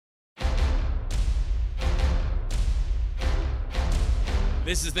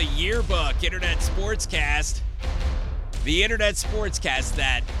This is the Yearbook Internet Sportscast. The Internet Sportscast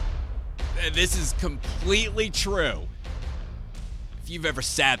that this is completely true. If you've ever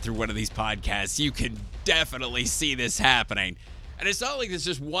sat through one of these podcasts, you can definitely see this happening. And it's not like there's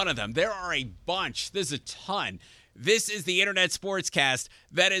just one of them. There are a bunch. There's a ton. This is the Internet Sportscast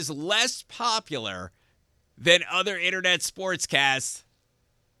that is less popular than other Internet Sportscasts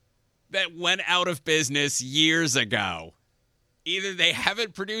that went out of business years ago. Either they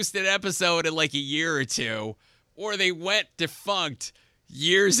haven't produced an episode in like a year or two, or they went defunct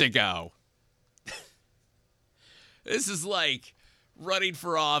years ago. This is like running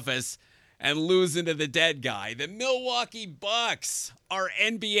for office and losing to the dead guy. The Milwaukee Bucks are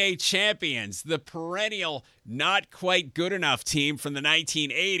NBA champions, the perennial not quite good enough team from the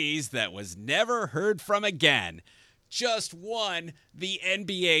 1980s that was never heard from again. Just won the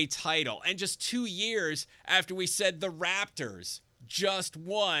NBA title. And just 2 years after we said the Raptors just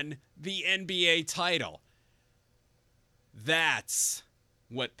won the NBA title. That's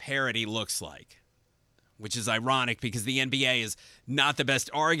what parity looks like. Which is ironic because the NBA is not the best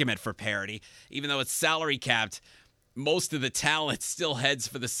argument for parity. Even though it's salary capped, most of the talent still heads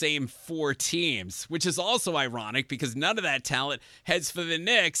for the same 4 teams. Which is also ironic because none of that talent heads for the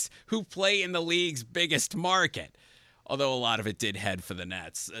Knicks, who play in the league's biggest market. Although a lot of it did head for the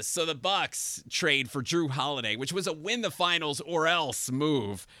Nets. So the Bucks trade for Drew Holiday, which was a win the finals or else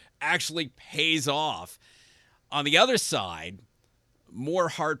move, actually pays off. On the other side, more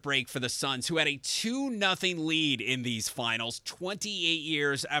heartbreak for the Suns, who had a 2-0 lead in these finals 28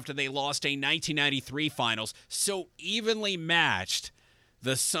 years after they lost a 1993 finals. So evenly matched,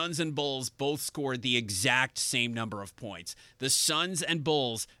 the Suns and Bulls both scored the exact same number of points. The Suns and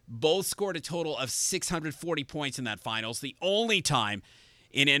Bulls both scored a total of 640 points in that finals, the only time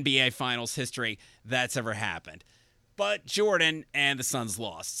in NBA Finals history that's ever happened. But Jordan and the Suns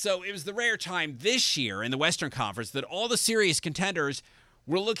lost. So it was the rare time this year in the Western Conference that all the serious contenders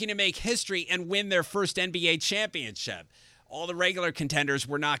were looking to make history and win their first NBA championship. All the regular contenders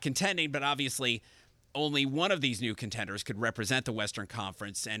were not contending, but obviously only one of these new contenders could represent the Western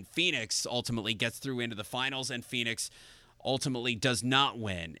Conference, and Phoenix ultimately gets through into the finals, and Phoenix ultimately does not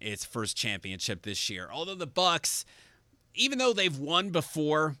win its first championship this year. Although the Bucks, even though they've won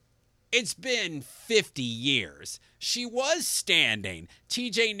before, it's been 50 years. She was standing.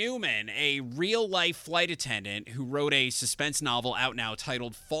 T.J. Newman, a real-life flight attendant who wrote a suspense novel out now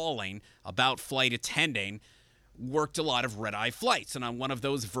titled Falling about flight attending, worked a lot of red-eye flights. And on one of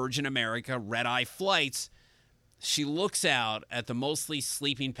those Virgin America red-eye flights, she looks out at the mostly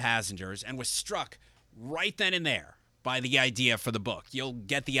sleeping passengers and was struck right then and there by the idea for the book. You'll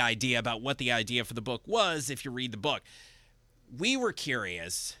get the idea about what the idea for the book was if you read the book. We were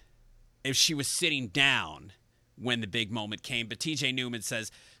curious if she was sitting down when the big moment came, but TJ Newman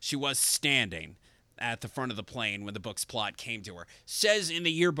says she was standing at the front of the plane when the book's plot came to her. Says in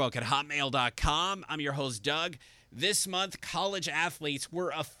the yearbook at hotmail.com. I'm your host, Doug. This month, college athletes were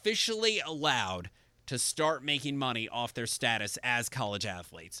officially allowed to start making money off their status as college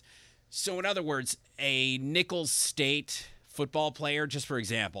athletes. So in other words, a Nicholls State football player, just for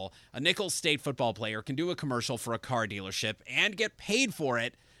example, a Nicholls State football player can do a commercial for a car dealership and get paid for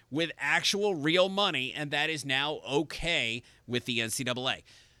it with actual real money, and that is now okay with the NCAA.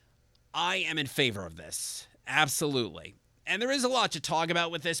 I am in favor of this, absolutely. And there is a lot to talk about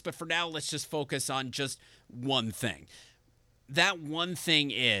with this, but for now, let's just focus on just one thing. That one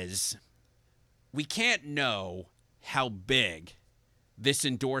thing is, we can't know how big this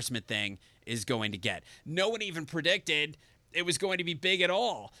endorsement thing is going to get. No one even predicted it was going to be big at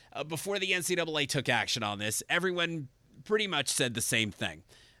all. Before the NCAA took action on this, everyone pretty much said the same thing.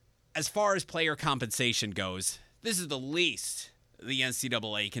 As far as player compensation goes, this is the least the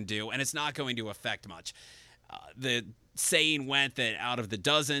NCAA can do, and it's not going to affect much. The saying went that out of the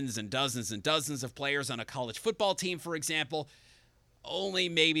dozens and dozens and dozens of players on a college football team, for example, only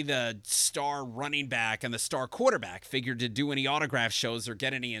maybe the star running back and the star quarterback figured to do any autograph shows or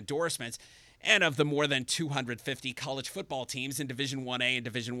get any endorsements. And of the more than 250 college football teams in Division 1A and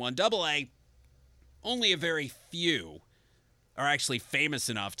Division 1AA, only a very few are actually famous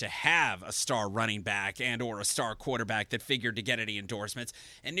enough to have a star running back and or a star quarterback that figured to get any endorsements.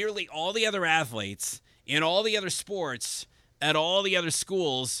 And nearly all the other athletes in all the other sports at all the other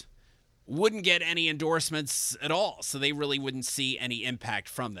schools wouldn't get any endorsements at all. So they really wouldn't see any impact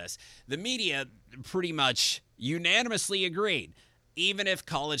from this. The media pretty much unanimously agreed. Even if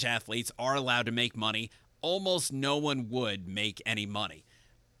college athletes are allowed to make money, almost no one would make any money.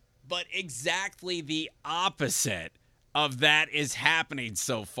 But exactly the opposite of that is happening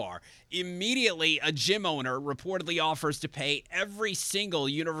so far. Immediately, a gym owner reportedly offers to pay every single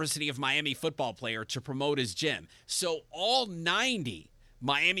University of Miami football player to promote his gym. So all 90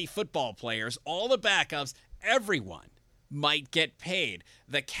 Miami football players, all the backups, everyone might get paid.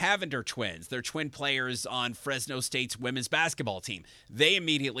 The Cavinder twins, they're twin players on Fresno State's women's basketball team. They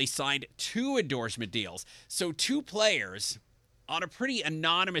immediately signed 2 endorsement deals. So 2 players on a pretty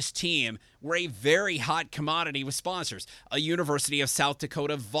anonymous team were a very hot commodity with sponsors. A University of South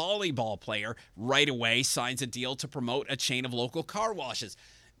Dakota volleyball player right away signs a deal to promote a chain of local car washes.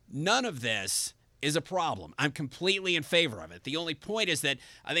 None of this is a problem. I'm completely in favor of it. The only point is that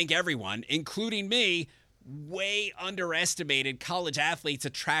I think everyone, including me, way underestimated college athletes'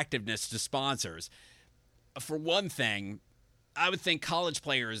 attractiveness to sponsors. For one thing, I would think college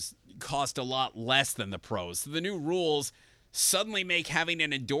players cost a lot less than the pros. The new rules suddenly make having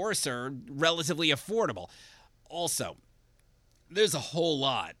an endorser relatively affordable. Also, there's a whole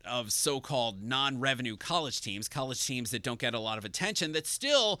lot of so-called non-revenue college teams that don't get a lot of attention, that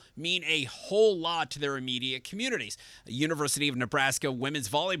still mean a whole lot to their immediate communities. University of Nebraska women's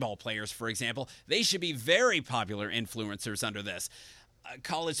volleyball players, for example, they should be very popular influencers under this.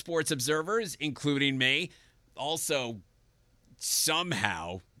 College sports observers, including me, also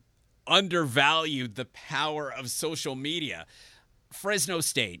somehow undervalued the power of social media. Fresno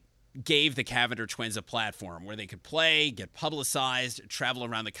State gave the Cavinder twins a platform where they could play, get publicized, travel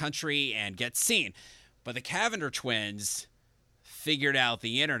around the country, and get seen. But the Cavinder twins figured out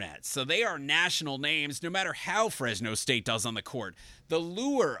the internet. So they are national names no matter how Fresno State does on the court. The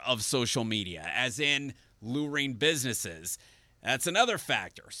lure of social media, as in luring businesses, that's another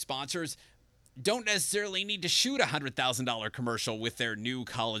factor. Sponsors don't necessarily need to shoot a $100,000 commercial with their new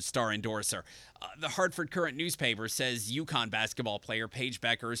college star endorser. The Hartford Courant newspaper says UConn basketball player Paige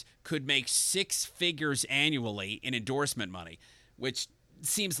Bueckers could make 6 figures annually in endorsement money, which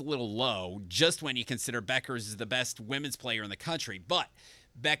seems a little low just when you consider Bueckers is the best women's player in the country. But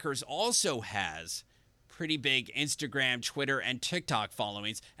Bueckers also has pretty big Instagram, Twitter, and TikTok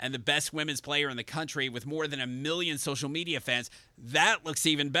followings, and the best women's player in the country with more than 1 million social media fans. That looks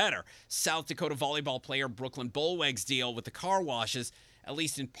even better. South Dakota volleyball player Brooklyn Bollweg's deal with the car washes, at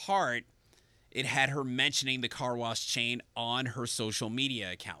least in part, it had her mentioning the car wash chain on her social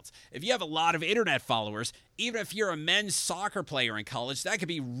media accounts. If you have a lot of internet followers, even if you're a men's soccer player in college, that could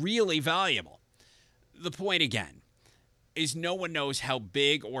be really valuable. The point, again, is no one knows how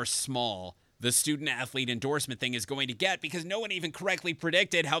big or small the student-athlete endorsement thing is going to get, because no one even correctly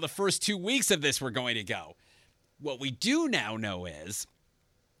predicted how the first 2 weeks of this were going to go. What we do now know is,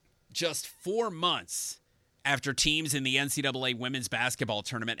 just 4 months after teams in the NCAA women's basketball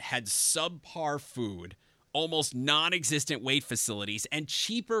tournament had subpar food, almost non-existent weight facilities, and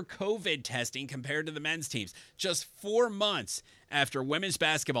cheaper COVID testing compared to the men's teams, just 4 months after women's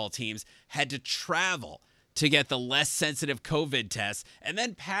basketball teams had to travel to get the less sensitive COVID tests, and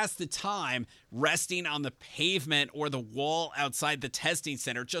then pass the time resting on the pavement or the wall outside the testing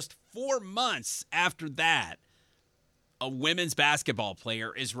center. Just 4 months after that, a women's basketball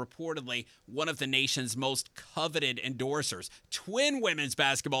player is reportedly one of the nation's most coveted endorsers. Twin women's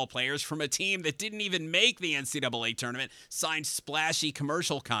basketball players from a team that didn't even make the NCAA tournament signed splashy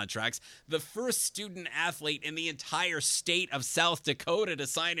commercial contracts. The first student athlete in the entire state of South Dakota to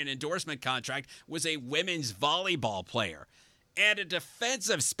sign an endorsement contract was a women's volleyball player and a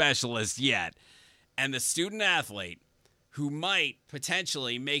defensive specialist yet. And the student athlete who might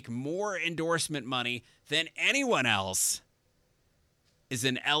potentially make more endorsement money than anyone else is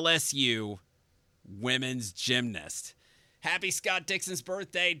an LSU women's gymnast. Happy Scott Dixon's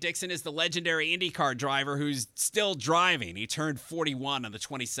birthday. Dixon is the legendary IndyCar driver who's still driving. He turned 41 on the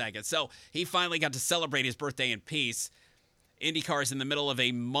 22nd, so he finally got to celebrate his birthday in peace. IndyCar is in the middle of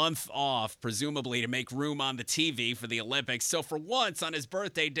a month off, presumably to make room on the TV for the Olympics. So for once on his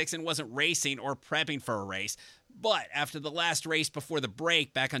birthday, Dixon wasn't racing or prepping for a race. But after the last race before the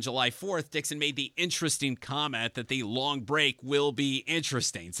break back on July 4th, Dixon made the interesting comment that the long break will be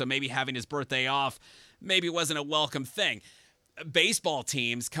interesting. So maybe having his birthday off maybe wasn't a welcome thing. Baseball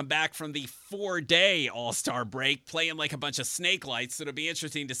teams come back from the 4-day All-Star break playing like a bunch of snake lights. So it'll be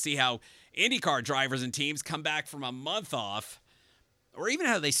interesting to see how IndyCar drivers and teams come back from a month off, or even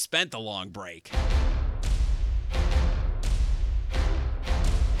how they spent the long break.